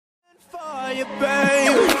you,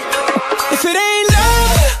 babe. If it ain't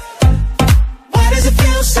love, why does it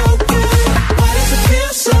feel so good? Why does it feel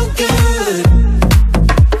so good?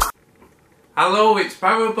 Hello, it's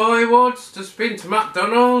BarrowBoy Woods. Just been to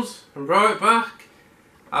McDonald's and brought it back.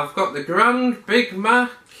 I've got the Grand Big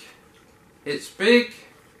Mac. It's big.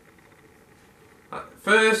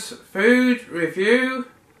 First food review.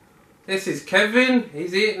 This is Kevin.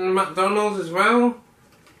 He's eating McDonald's as well.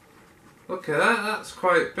 Look at that, that's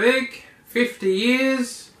quite big. 50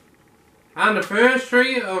 years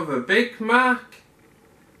anniversary of a Big Mac.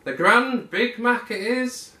 The Grand Big Mac it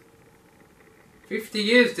is. 50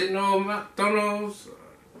 years, didn't know McDonald's,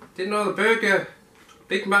 didn't know the burger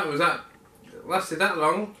Big Mac was lasted that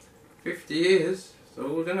long. 50 years, it's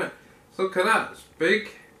old, isn't it? So look at that, it's big.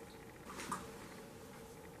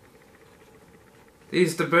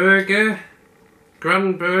 Here's the burger,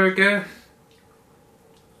 Grand Burger.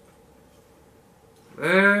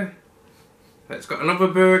 There. It's got another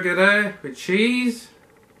burger there with cheese.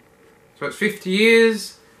 So it's 50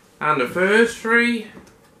 years anniversary.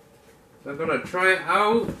 I'm gonna try it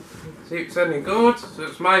out, see if it's any good. So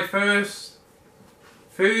it's my first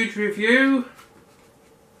food review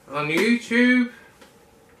on YouTube.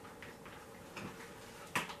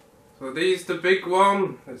 So these the big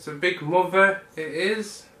one. It's a big mother, it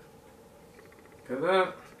is. Look at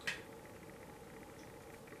that.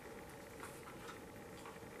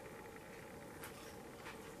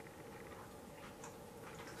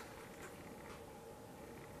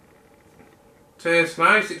 Tastes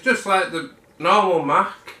nice. It's just like the normal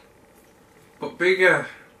Mac, but bigger,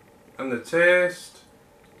 and the taste.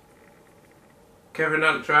 Kevin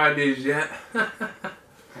hasn't tried these yet.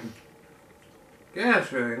 Yeah,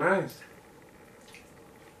 it's really nice.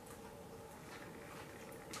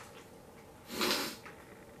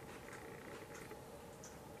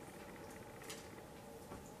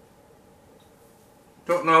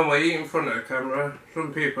 Don't normally eat in front of the camera.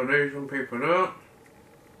 Some people do, some people don't.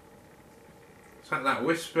 It's like that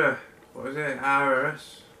Whisper, what is it,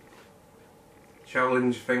 RS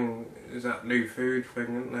challenge thing, is that new food thing,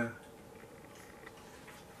 isn't there?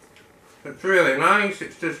 It's really nice,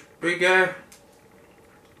 it's just bigger.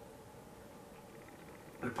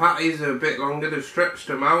 The patties are a bit longer, they've stretched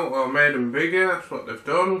them out or made them bigger, that's what they've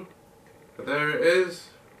done. But there it is.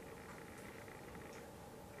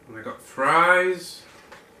 And they got fries.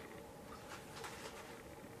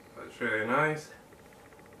 That's really nice.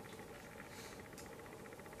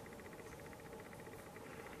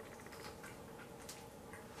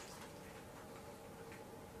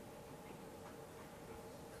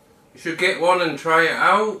 You should get one and try it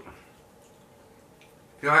out.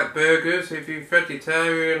 If you like burgers, if you're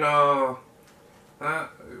vegetarian or that,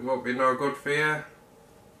 it won't be no good for you.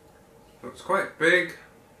 It's quite big.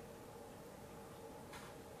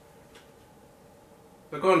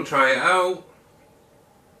 So go and try it out.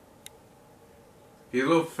 If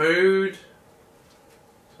you love food.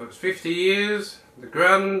 So it's 50 years, the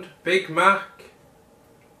Grand Big Mac.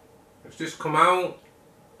 It's just come out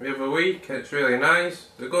the other week, it's really nice.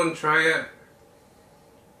 So go and try it.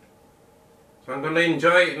 So I'm going to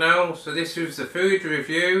enjoy it now. So this was the food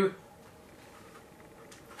review.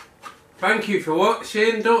 Thank you for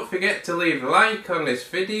watching. Don't forget to leave a like on this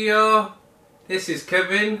video. This is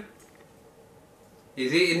Kevin.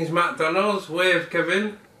 He's eating his McDonald's. Wave,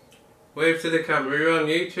 Kevin. Wave to the camera. You're on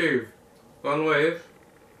YouTube. Go on, wave.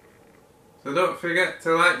 So don't forget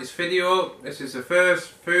to like this video. This is the first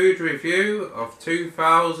food review of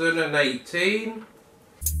 2018.